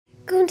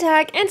Guten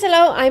Tag and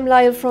hello, I'm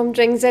Lyle from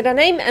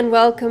DragonsAteOurName and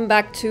welcome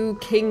back to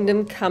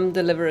Kingdom Come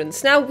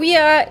Deliverance. Now we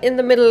are in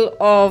the middle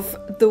of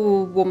the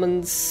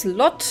Woman's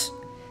Lot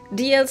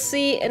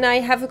DLC and I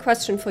have a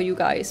question for you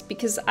guys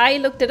because I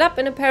looked it up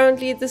and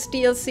apparently this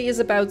DLC is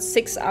about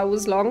 6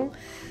 hours long.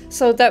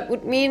 So that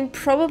would mean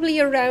probably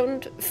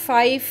around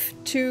 5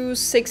 to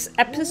 6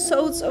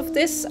 episodes of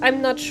this.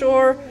 I'm not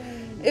sure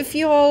if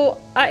you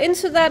all are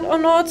into that or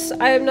not.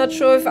 I am not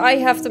sure if I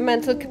have the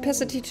mental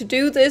capacity to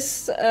do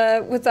this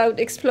without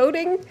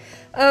exploding.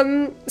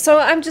 So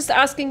I'm just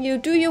asking you,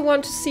 do you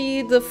want to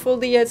see the full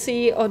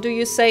DLC or do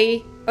you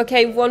say,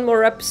 okay, one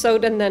more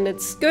episode and then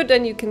it's good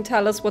and you can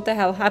tell us what the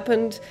hell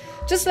happened?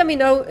 Just let me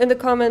know in the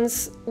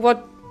comments,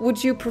 what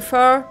would you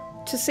prefer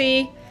to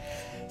see?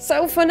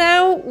 So for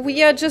now,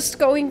 we are just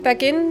going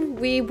back in.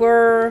 We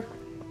were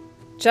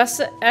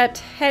just at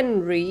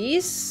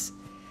Henry's.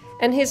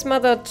 And his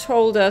mother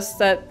told us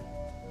that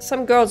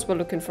some girls were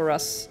looking for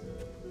us.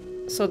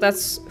 So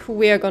that's who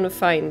we are gonna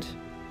find,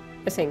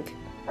 I think.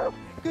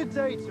 Good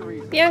day,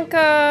 Teresa.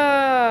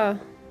 Bianca!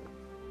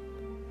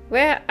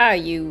 Where are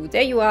you?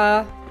 There you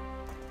are.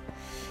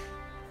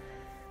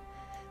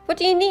 What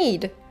do you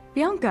need?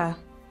 Bianca,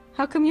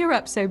 how come you're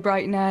up so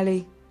bright and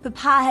early?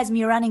 Papa has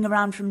me running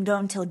around from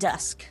dawn till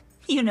dusk.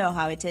 You know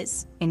how it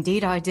is.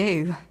 Indeed I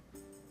do.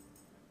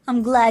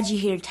 I'm glad you're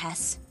here,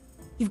 Tess.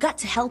 You've got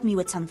to help me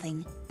with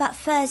something. But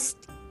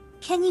first,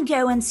 can you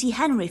go and see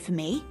Henry for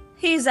me?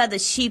 He's at the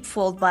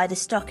sheepfold by the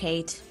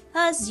stockade,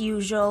 as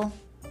usual.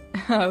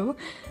 Oh,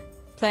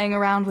 playing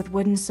around with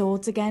wooden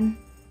swords again?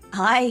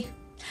 Aye,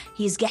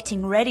 he's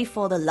getting ready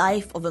for the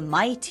life of a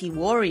mighty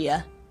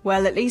warrior.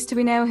 Well, at least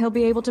we know he'll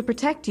be able to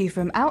protect you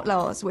from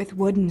outlaws with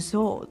wooden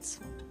swords.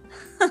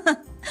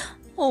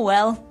 Oh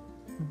well,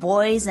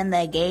 boys and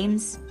their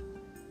games.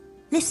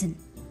 Listen,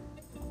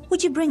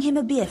 would you bring him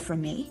a beer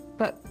from me?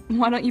 But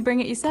why don't you bring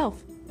it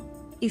yourself?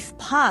 If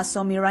Pa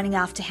saw me running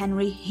after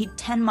Henry, he'd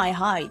tan my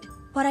hide.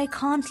 But I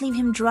can't leave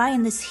him dry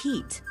in this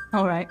heat.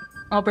 All right,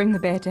 I'll bring the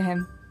beer to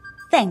him.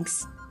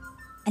 Thanks.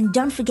 And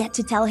don't forget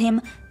to tell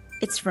him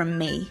it's from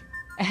me.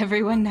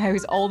 Everyone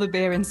knows all the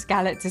beer in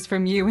Skalitz is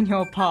from you and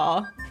your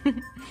pa.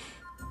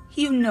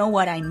 You know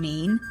what I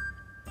mean.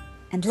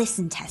 And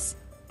listen, Tess.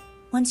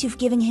 Once you've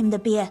given him the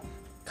beer,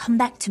 come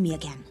back to me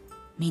again.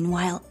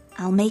 Meanwhile,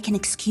 I'll make an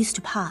excuse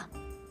to Pa.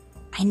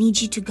 I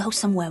need you to go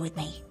somewhere with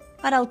me,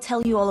 but I'll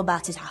tell you all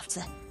about it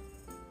after.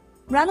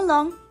 Run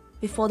along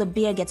before the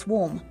beer gets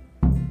warm.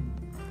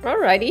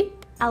 Alrighty.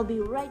 I'll be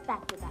right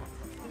back with that.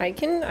 I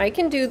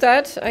can do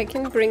that. I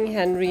can bring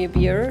Henry a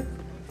beer.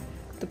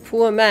 The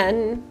poor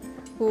man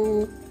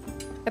who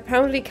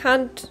apparently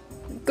can't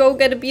go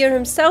get a beer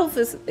himself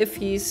if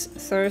he's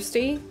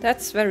thirsty.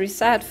 That's very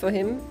sad for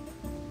him.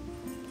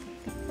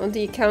 On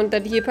the account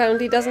that he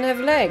apparently doesn't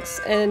have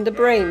legs and a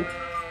brain.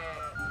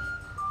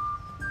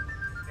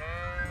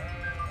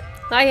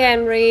 Hi,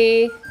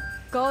 Henry.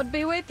 God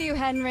be with you,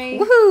 Henry.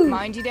 Woohoo!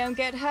 Mind you don't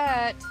get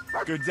hurt.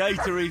 Good day,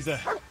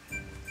 Teresa.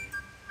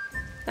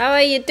 How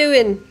are you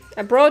doing?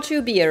 I brought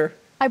you beer.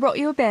 I brought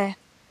you a beer.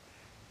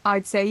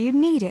 I'd say you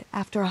need it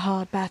after a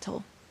hard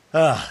battle.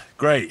 Ah,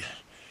 great.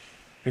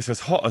 It's as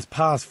hot as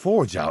Pa's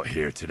forge out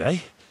here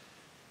today.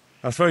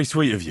 That's very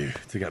sweet of you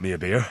to get me a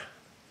beer.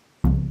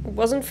 It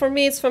wasn't for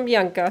me, it's from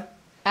Bianca.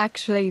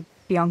 Actually,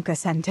 Bianca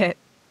sent it.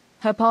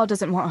 Her pa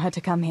doesn't want her to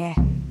come here.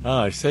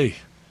 Ah, I see.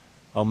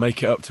 I'll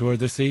make it up to her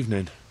this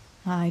evening.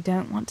 I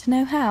don't want to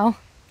know how.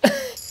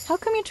 How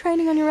come you're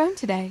training on your own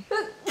today?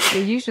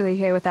 You're usually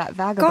here with that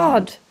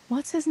vagabond. God.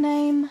 What's his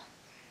name?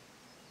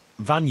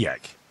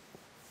 Vanyek.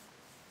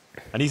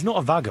 And he's not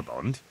a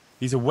vagabond.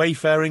 He's a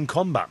wayfaring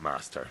combat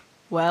master.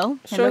 Well,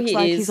 it Sure looks he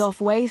like is. he's off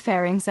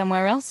wayfaring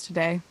somewhere else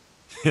today.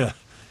 Yeah.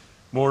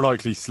 More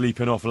likely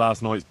sleeping off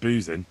last night's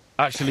boozing.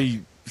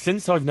 Actually,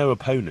 since I've no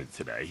opponent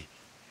today,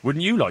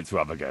 wouldn't you like to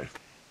have a go?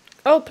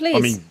 Oh, please.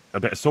 I mean, a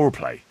bit of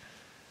swordplay.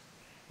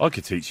 I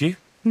could teach you.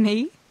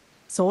 Me?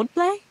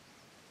 Swordplay?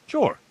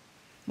 Sure.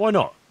 Why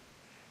not?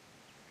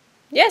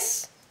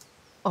 Yes.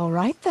 All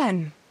right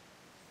then.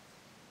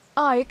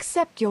 I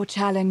accept your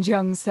challenge,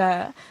 young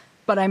sir,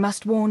 but I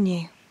must warn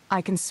you,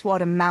 I can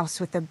swat a mouse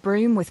with a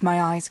broom with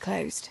my eyes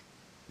closed.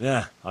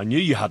 Yeah, I knew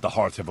you had the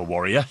heart of a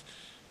warrior.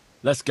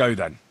 Let's go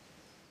then.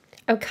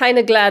 I'm kind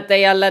of glad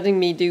they are letting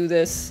me do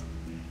this.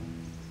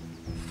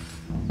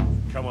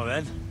 Come on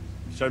then.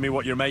 Show me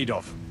what you're made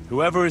of.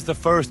 Whoever is the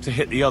first to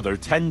hit the other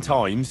 10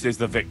 times is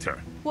the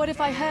victor. What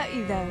if I hurt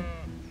you, though?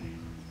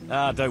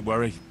 Ah, don't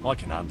worry. I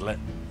can handle it.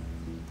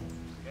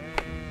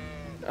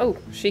 Oh,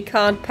 she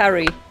can't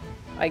parry,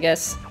 I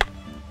guess.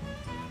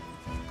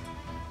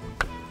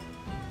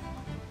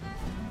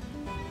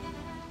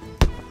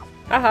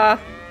 Haha.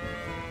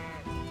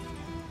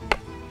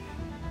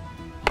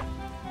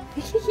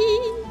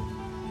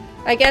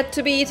 I get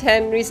to beat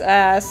Henry's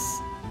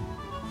ass.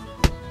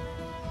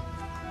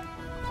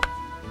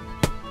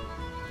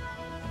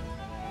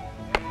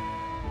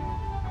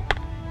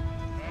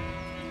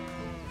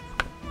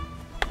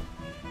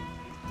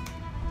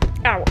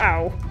 Ow,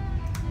 ow.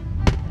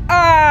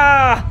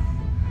 Ah!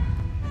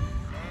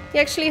 He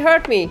actually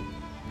hurt me.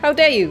 How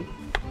dare you?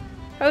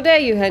 How dare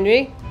you,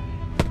 Henry?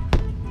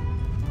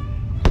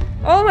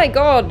 Oh my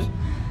god!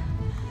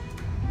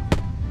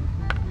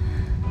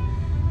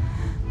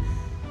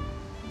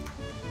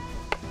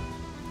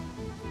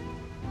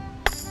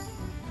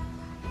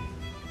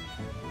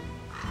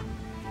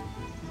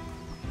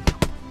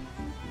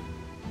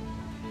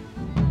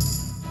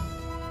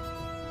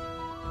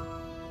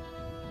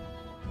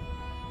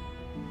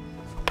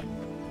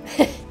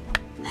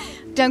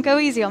 Don't go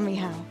easy on me,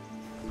 Hal.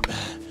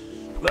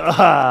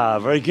 Ah,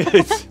 very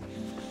good.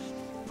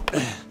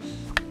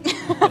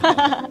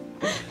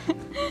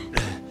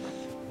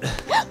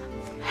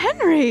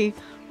 Henry!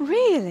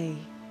 Really?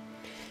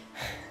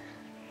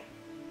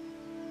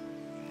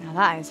 Now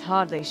that is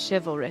hardly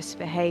chivalrous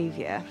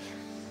behavior.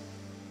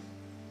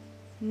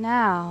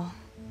 Now,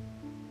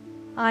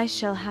 I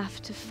shall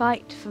have to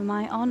fight for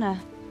my honor.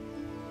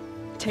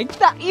 Take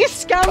that, you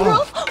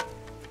scoundrel! Oh.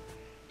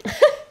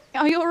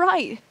 Are you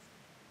alright?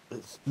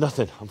 It's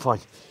nothing, I'm fine.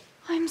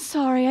 I'm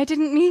sorry, I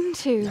didn't mean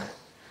to.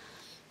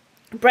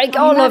 Break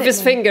all of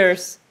his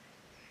fingers.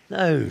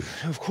 No,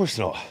 of course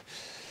not.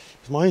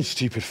 It's my own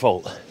stupid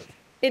fault.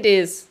 It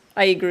is.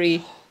 I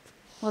agree.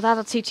 Well,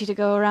 that'll teach you to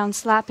go around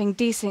slapping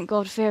decent,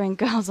 God-fearing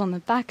girls on the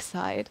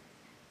backside.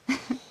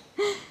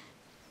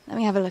 Let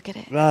me have a look at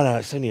it. No,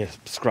 it's only a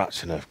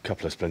scratch and a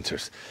couple of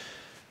splinters.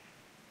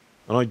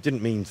 And I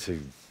didn't mean to,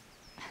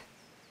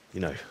 you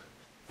know.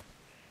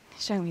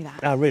 Show me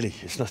that. No, really,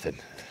 it's nothing.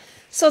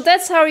 So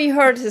that's how he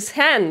hurt his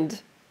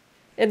hand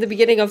in the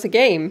beginning of the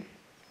game.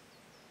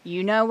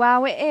 You know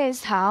how it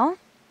is, Hal.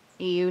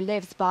 He who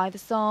lives by the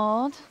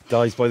sword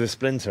Dies by the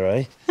splinter,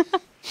 eh?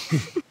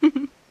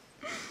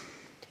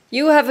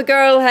 You have a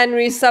girl,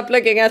 Henry. Stop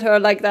looking at her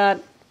like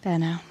that. There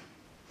now.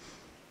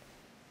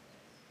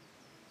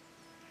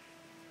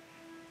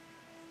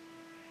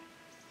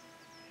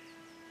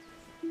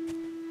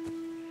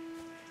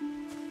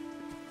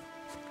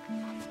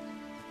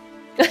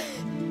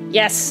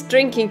 Yes,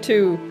 drinking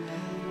too.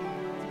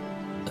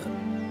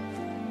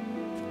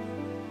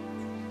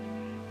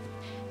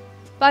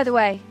 By the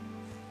way,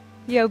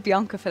 you owe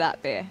Bianca for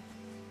that beer.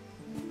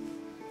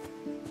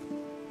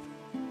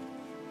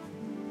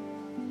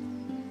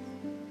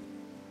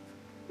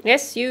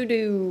 Yes, you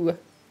do.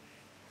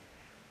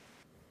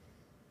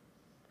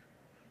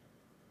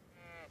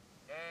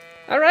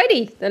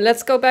 Alrighty, then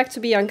let's go back to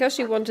Bianca.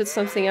 She wanted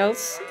something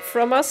else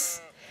from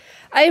us.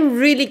 I'm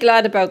really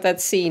glad about that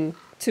scene,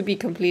 to be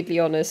completely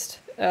honest.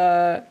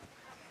 I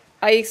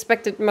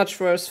expected much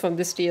worse from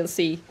this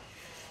DLC.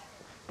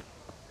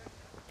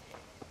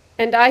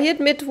 And I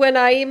admit when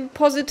I am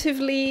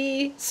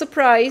positively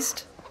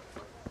surprised.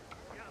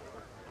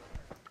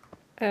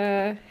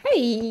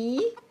 Hey.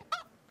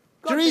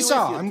 Teresa,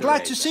 I'm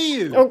glad to see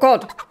you. Oh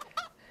god.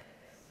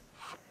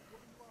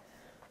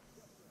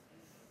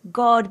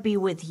 God be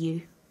with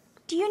you.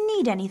 Do you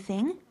need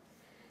anything?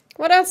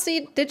 What else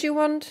did you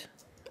want?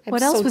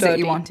 What else was it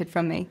you wanted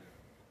from me?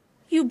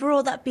 You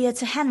brought that beer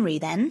to Henry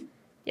then?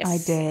 Yes. I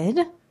did.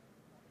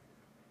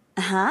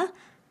 Uh-huh.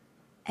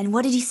 And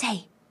what did he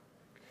say?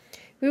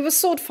 We were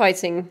sword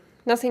fighting.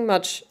 Nothing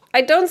much.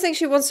 I don't think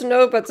she wants to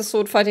know about the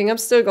sword fighting. I'm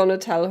still gonna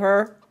tell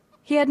her.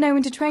 He had no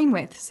one to train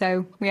with,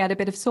 so we had a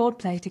bit of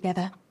swordplay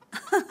together.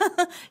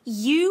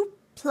 You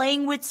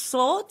playing with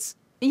swords?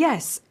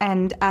 Yes,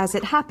 and as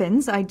it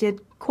happens, I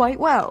did quite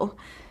well.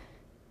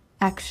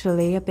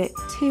 Actually, a bit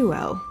too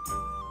well.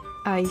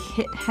 I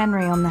hit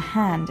Henry on the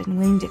hand and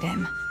wounded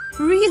him.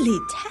 Really,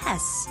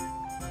 Tess?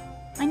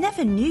 I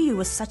never knew you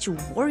were such a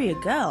warrior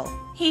girl.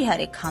 He had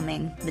it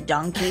coming, the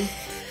donkey.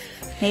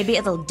 Maybe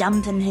it'll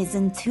dampen his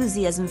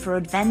enthusiasm for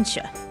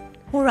adventure.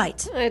 All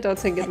right. I don't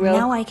think it will.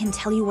 Now I can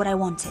tell you what I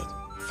wanted.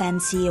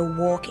 Fancy a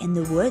walk in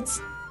the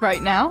woods?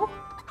 Right now?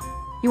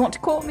 You want to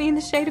court me in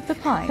the shade of the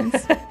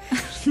pines?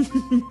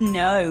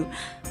 No.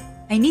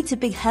 I need to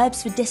pick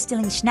herbs for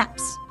distilling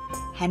schnapps.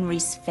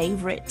 Henry's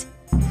favorite.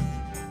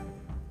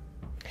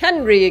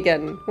 Henry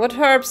again. What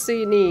herbs do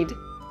you need?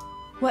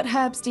 What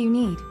herbs do you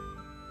need?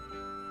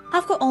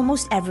 I've got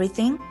almost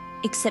everything,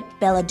 except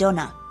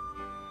belladonna.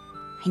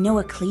 I know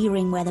a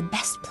clearing where the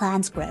best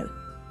plants grow.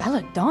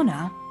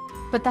 Belladonna?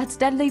 But that's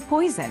deadly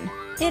poison.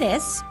 It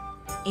is,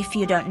 if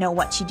you don't know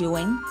what you're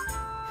doing.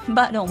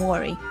 But don't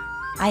worry,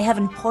 I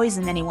haven't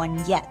poisoned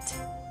anyone yet.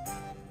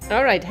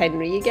 Alright,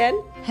 Henry again.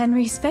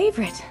 Henry's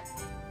favorite.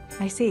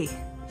 I see.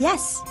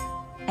 Yes,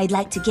 I'd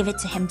like to give it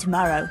to him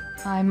tomorrow.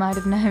 I might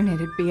have known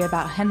it'd be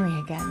about Henry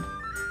again.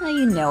 Well,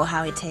 you know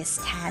how it is,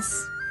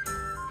 Tess.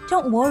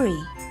 Don't worry,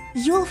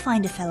 you'll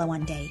find a fella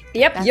one day.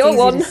 Yep, That's you're easy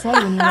one. to say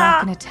when you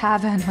work in a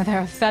tavern where there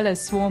are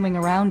fellas swarming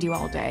around you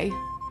all day.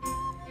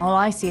 All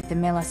I see at the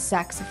mill are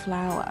sacks of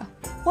flour.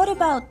 What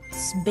about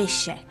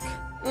Zbyszek?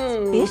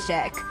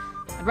 Zbyszek?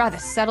 I'd rather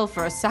settle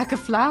for a sack of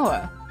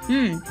flour.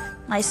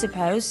 I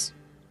suppose.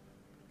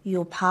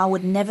 Your pa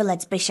would never let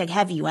Zbyszek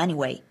have you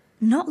anyway.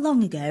 Not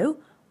long ago,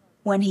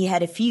 when he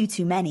had a few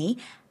too many,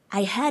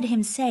 I heard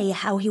him say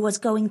how he was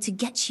going to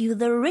get you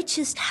the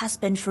richest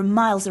husband for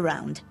miles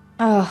around.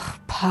 Oh,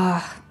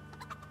 Pa.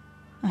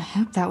 I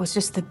hope that was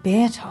just the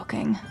beer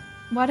talking.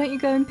 Why don't you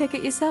go and pick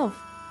it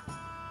yourself?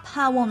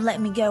 Pa won't let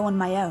me go on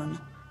my own.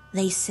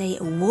 They say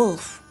a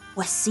wolf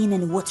was seen in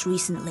the woods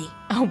recently.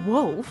 A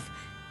wolf?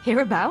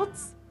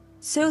 Hereabouts?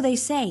 So they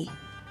say.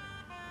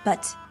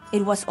 But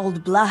it was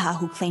old Blaha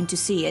who claimed to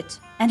see it,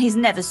 and he's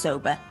never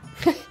sober.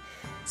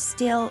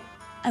 Still,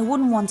 I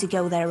wouldn't want to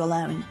go there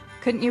alone.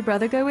 Couldn't your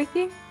brother go with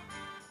you?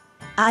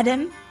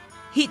 Adam,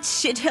 he'd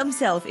shit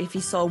himself if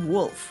he saw a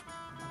wolf.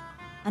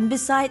 And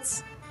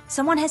besides,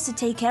 someone has to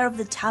take care of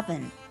the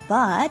tavern.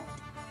 But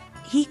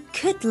he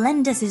could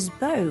lend us his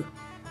bow.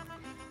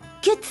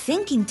 Good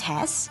thinking,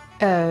 Tess.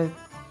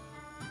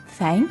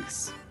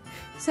 Thanks.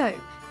 So,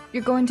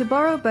 you're going to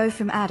borrow a bow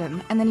from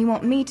Adam, and then you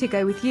want me to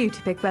go with you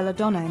to pick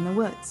belladonna in the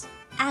woods?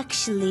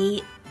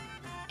 Actually,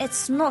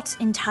 it's not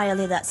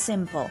entirely that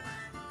simple.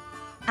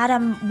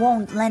 Adam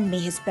won't lend me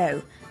his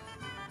bow.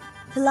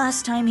 The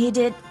last time he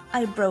did,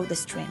 I broke the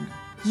string.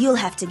 You'll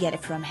have to get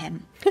it from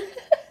him.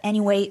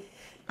 Anyway,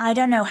 I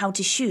don't know how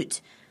to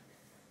shoot.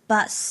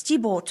 But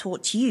Stibor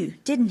taught you,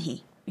 didn't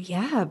he?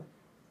 Yeah,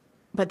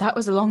 but that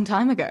was a long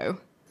time ago.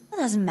 It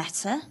doesn't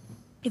matter.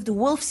 If the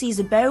wolf sees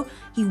a bow,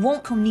 he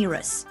won't come near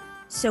us.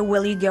 So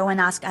will you go and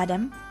ask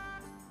Adam?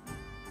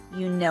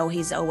 You know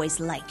he's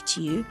always liked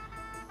you.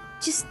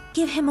 Just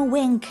give him a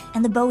wink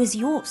and the bow is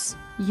yours.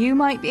 You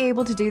might be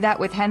able to do that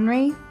with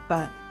Henry,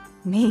 but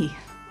me,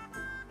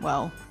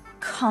 well...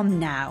 Come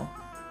now.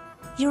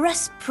 You're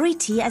as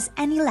pretty as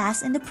any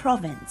lass in the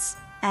province.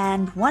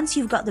 And once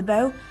you've got the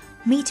bow,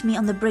 meet me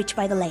on the bridge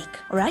by the lake,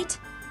 alright?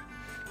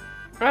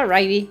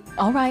 Alrighty.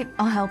 Alright,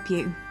 I'll help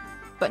you.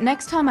 But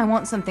next time I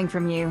want something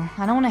from you,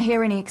 I don't want to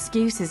hear any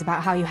excuses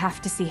about how you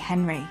have to see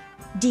Henry.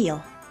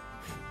 Deal.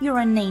 You're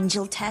an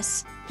angel,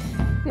 Tess.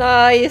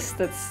 Nice,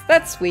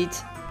 that's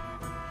sweet.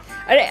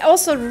 I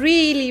also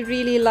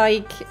really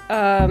like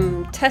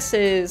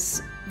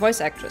Tess's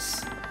voice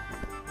actress.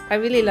 I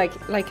really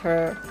like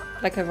her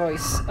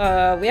voice.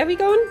 Where are we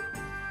going?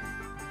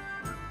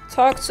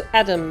 Talk to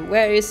Adam.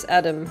 Where is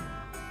Adam?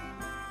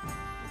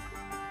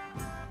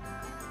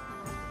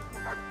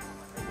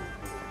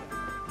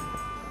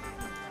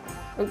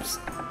 Oops.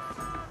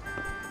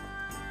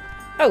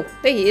 Oh,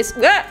 there he is.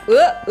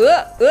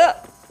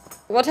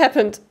 What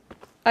happened?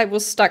 I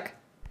was stuck.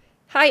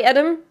 Hi,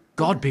 Adam.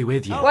 God be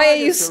with you. Why are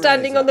you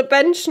standing on the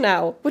bench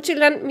now? Would you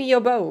lend me your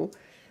bow?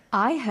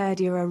 I heard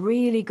you're a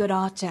really good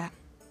archer.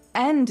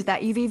 And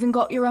that you've even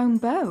got your own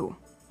bow.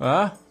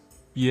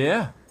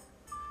 Yeah.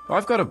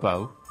 I've got a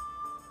bow.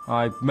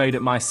 I made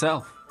it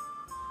myself.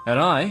 And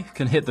I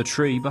can hit the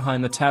tree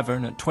behind the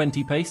tavern at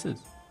 20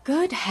 paces.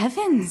 Good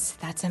heavens,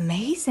 that's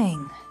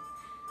amazing.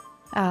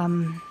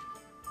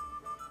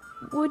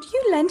 Would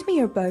you lend me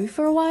your bow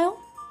for a while?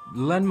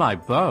 Lend my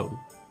bow?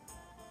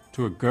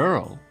 To a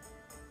girl?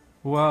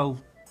 Well,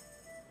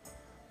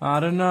 I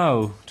don't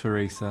know,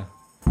 Teresa.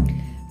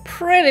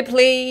 Pretty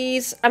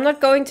please. I'm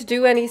not going to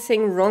do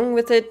anything wrong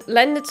with it.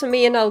 Lend it to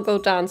me and I'll go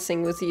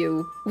dancing with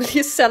you. Will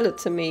you sell it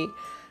to me?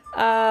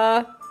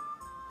 I'm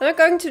not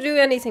going to do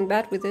anything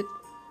bad with it.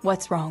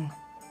 What's wrong?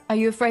 Are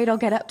you afraid I'll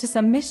get up to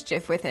some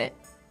mischief with it?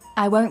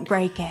 I won't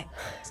break it.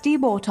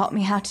 Stibor taught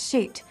me how to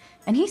shoot,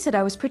 and he said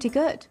I was pretty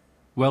good.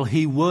 Well,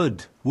 he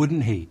would,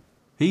 wouldn't he?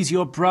 He's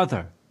your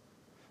brother.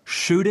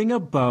 Shooting a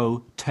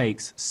bow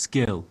takes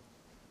skill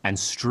and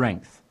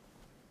strength.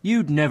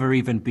 You'd never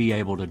even be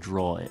able to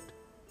draw it.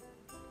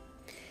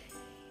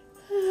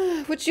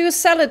 Would you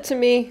sell it to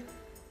me?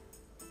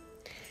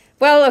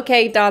 Well,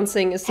 okay,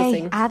 dancing is the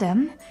thing. Hey,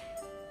 Adam,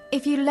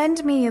 if you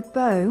lend me a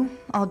bow,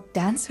 I'll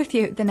dance with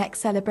you at the next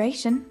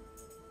celebration.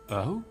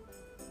 Oh?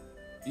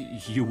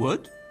 You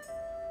would?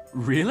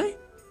 Really?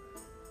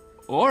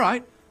 All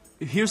right.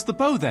 Here's the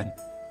bow then.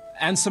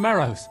 And some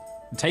arrows.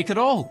 Take it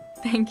all.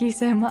 Thank you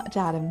so much,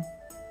 Adam.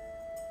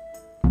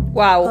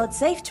 Wow. God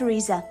save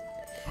Teresa.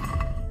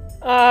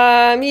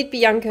 Meet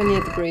Bianca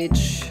near the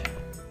bridge.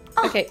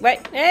 Okay,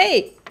 wait.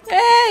 Hey!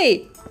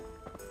 Hey!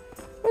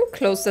 Don't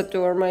close that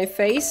door in my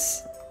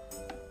face.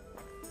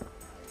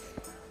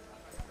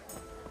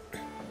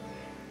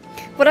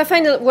 What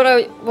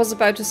I was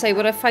about to say,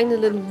 what I find a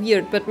little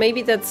weird, but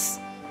maybe that's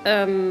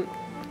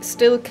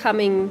still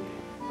coming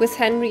with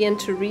Henry and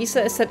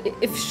Teresa, is that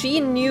if she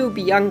knew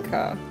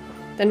Bianca,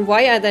 then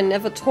why are they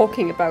never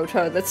talking about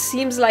her? That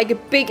seems like a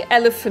big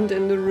elephant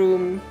in the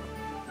room.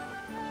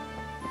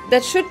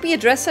 That should be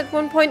addressed at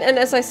one point, and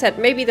as I said,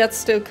 maybe that's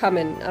still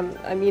coming.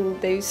 I mean,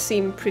 they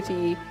seem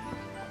pretty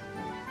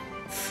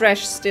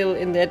fresh still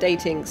in their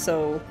dating,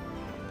 so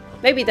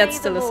maybe that's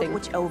still a thing.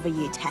 Watch over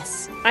you,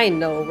 Tess. I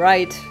know,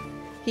 right?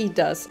 He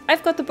does.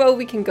 I've got the bow,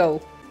 we can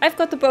go. I've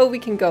got the bow, we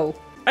can go.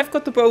 I've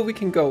got the bow, we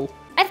can go.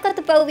 I've got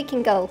the bow, we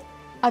can go.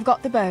 I've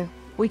got the bow.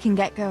 We can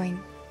get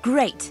going.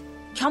 Great.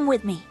 Come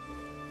with me.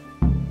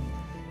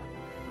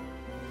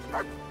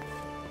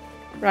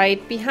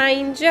 Right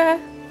behind ya.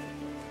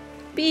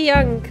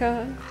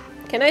 Bianca.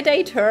 Can I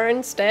date her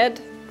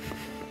instead?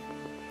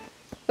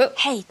 Oh.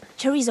 Hey,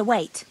 Teresa,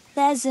 wait.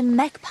 There's a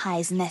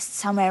magpie's nest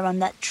somewhere on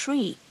that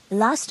tree.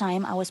 Last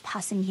time I was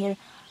passing here,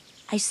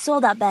 I saw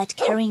that bird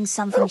carrying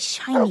something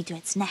shiny to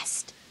its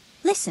nest.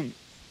 Listen.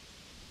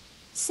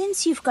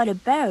 Since you've got a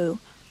bow,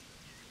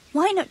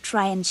 Why not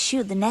try and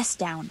shoot the nest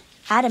down?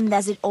 Adam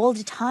does it all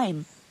the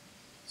time.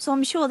 So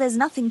I'm sure there's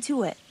nothing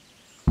to it.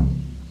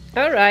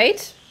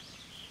 Alright.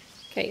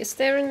 Okay, is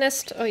there a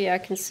nest? Oh yeah, I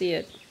can see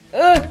it.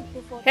 Ugh!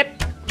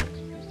 Hep.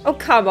 Oh,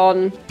 come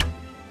on.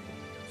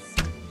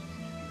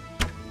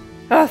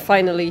 Ah,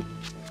 finally.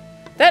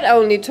 That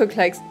only took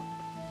like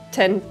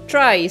 10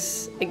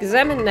 tries.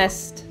 Examine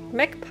nest.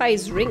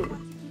 Magpie's ring.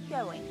 Keep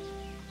going.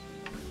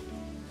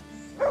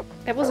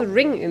 There was a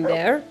ring in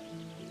there.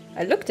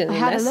 I looked in the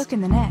nest. I had a look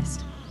in the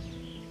nest.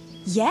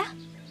 Yeah?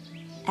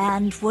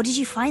 And what did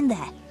you find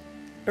there?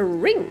 A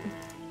ring?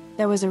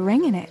 There was a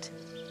ring in it.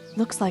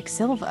 Looks like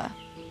silver.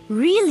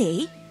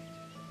 Really?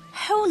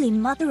 Holy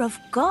Mother of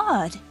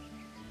God!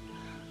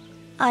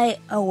 I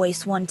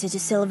always wanted a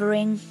silver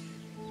ring.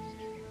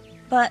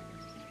 But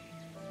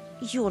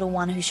you're the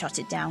one who shot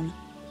it down.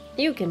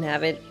 You can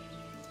have it.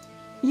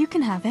 You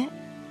can have it.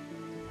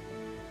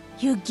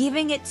 You're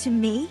giving it to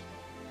me?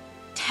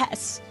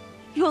 Tess,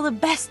 you're the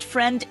best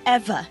friend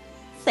ever.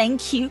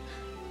 Thank you.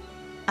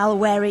 I'll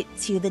wear it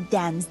to the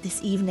dance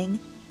this evening.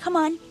 Come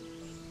on.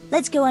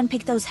 Let's go and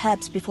pick those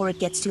herbs before it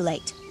gets too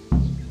late.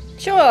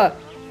 Sure.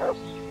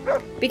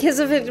 Because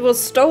if it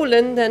was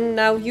stolen, then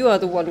now you are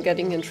the one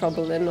getting in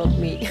trouble and not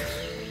me.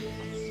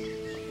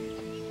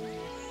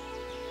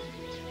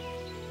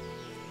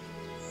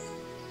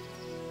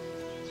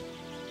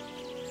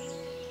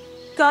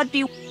 God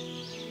be...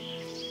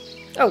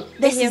 Oh,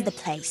 This here. is the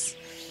place.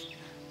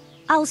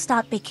 I'll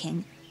start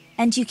picking,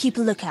 and you keep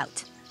a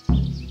lookout.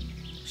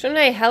 Shouldn't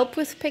I help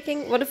with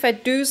picking? What if I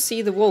do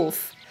see the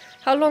wolf?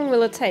 How long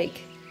will it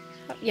take?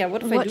 Yeah,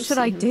 what if I do What should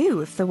see I him?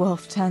 do if the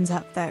wolf turns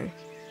up, though?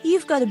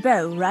 You've got a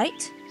bow,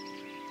 right?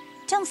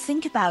 Don't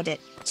think about it.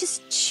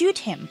 Just shoot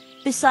him.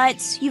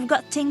 Besides, you've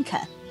got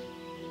Tinker.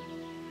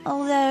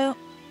 Although,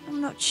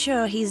 I'm not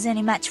sure he's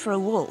any match for a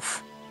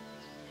wolf.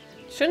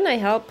 Shouldn't I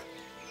help?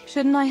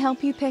 Shouldn't I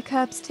help you pick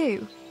herbs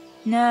too?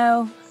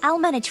 No, I'll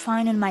manage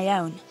fine on my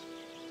own.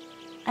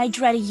 I'd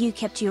rather you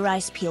kept your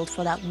eyes peeled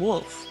for that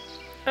wolf.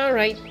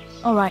 Alright.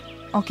 Alright,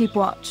 I'll keep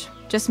watch.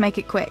 Just make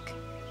it quick.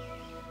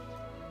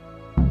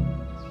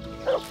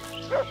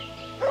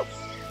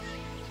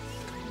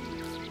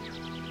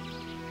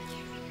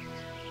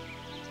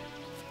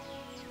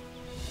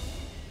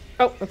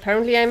 Oh,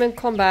 apparently I'm in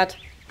combat.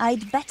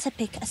 I'd better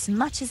pick as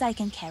much as I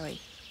can carry.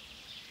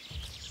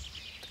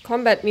 The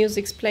combat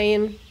music's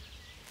playing.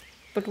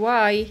 But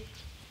why?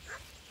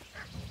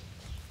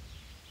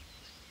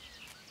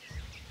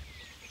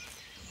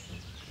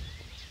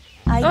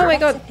 I'd Oh my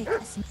better God. pick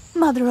as...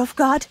 Mother of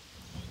God!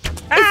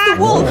 It's the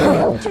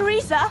wolf!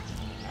 Teresa!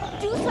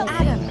 Do something!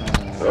 Adam!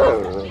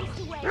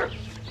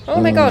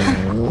 Oh my god.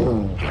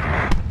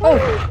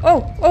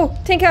 Oh,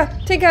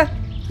 Tinker,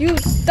 you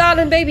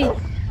darling baby.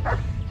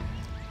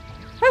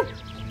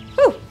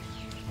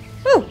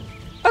 Oh,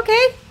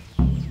 okay.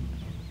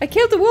 I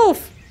killed the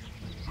wolf.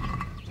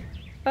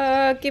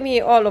 Give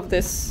me all of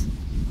this.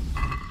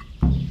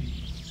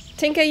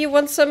 Tinker, you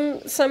want some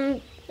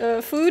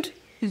food?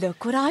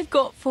 Look what I've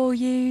got for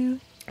you.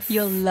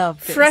 You'll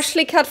love this.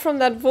 Freshly cut from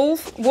that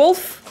wolf.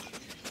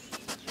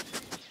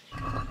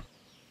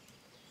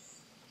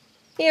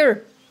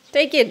 Here,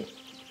 take it.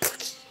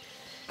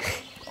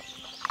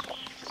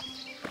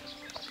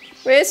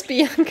 Where's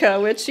Bianca?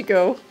 Where'd she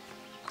go?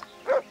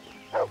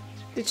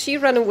 Did she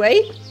run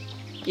away?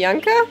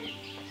 Bianca?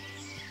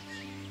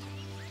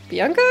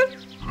 Bianca?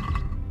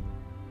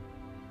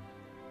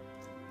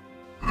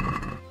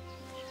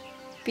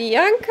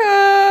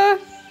 Bianca!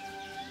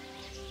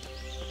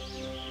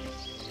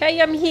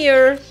 Hey, I'm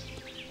here.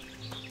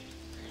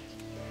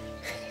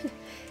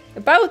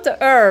 About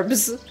the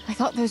herbs. I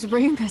thought those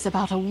rumors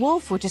about a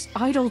wolf were just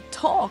idle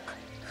talk.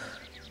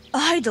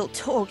 Idle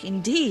talk,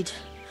 indeed.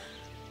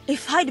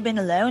 If I'd been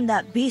alone,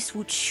 that beast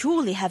would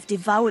surely have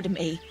devoured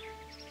me.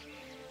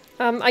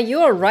 Are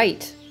you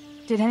alright?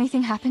 Did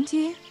anything happen to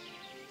you?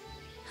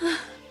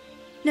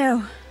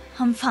 No,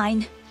 I'm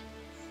fine.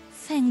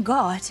 Thank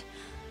God.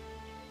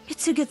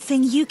 It's a good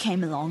thing you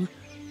came along.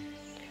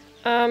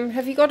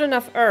 Have you got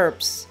enough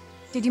herbs?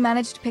 Did you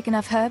manage to pick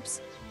enough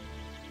herbs?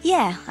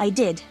 Yeah, I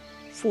did.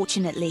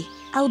 Fortunately,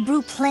 I'll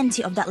brew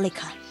plenty of that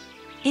liquor.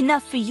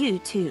 Enough for you,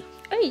 too.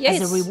 Oh,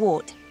 yes. As a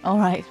reward. All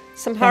right.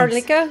 Some hard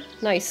Thanks. liquor?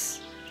 Nice.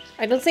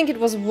 I don't think it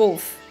was a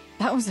wolf.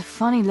 That was a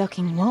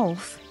funny-looking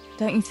wolf,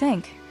 don't you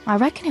think? I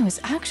reckon it was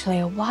actually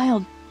a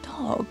wild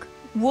dog.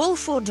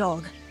 Wolf or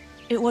dog?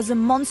 It was a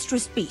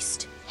monstrous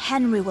beast.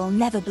 Henry will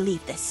never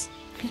believe this.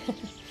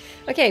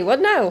 Okay, what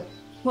now?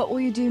 What will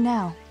you do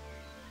now?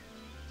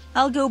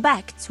 I'll go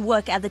back to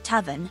work at the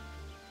tavern.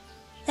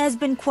 There's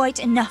been quite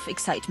enough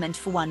excitement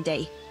for one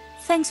day.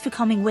 Thanks for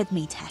coming with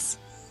me, Tess.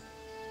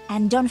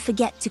 And don't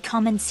forget to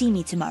come and see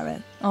me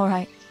tomorrow. All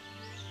right.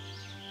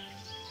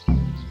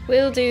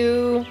 Will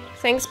do.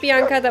 Thanks,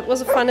 Bianca. That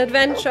was a fun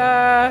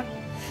adventure.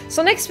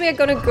 So next we are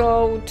gonna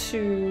go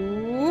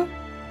to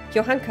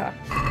Johanka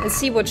and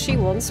see what she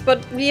wants.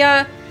 But we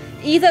are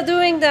either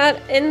doing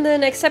that in the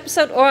next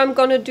episode or I'm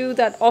gonna do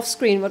that off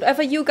screen.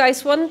 Whatever you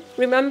guys want.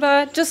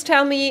 Remember, just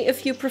tell me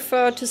if you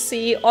prefer to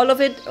see all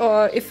of it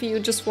or if you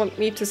just want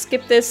me to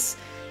skip this.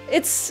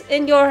 It's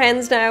in your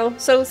hands now.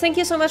 So thank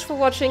you so much for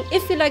watching.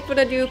 If you liked what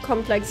I do,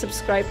 comment, like,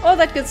 subscribe, all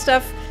that good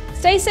stuff.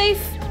 Stay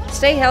safe,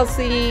 stay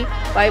healthy.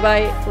 Bye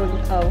bye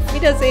und auf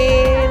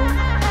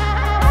Wiedersehen.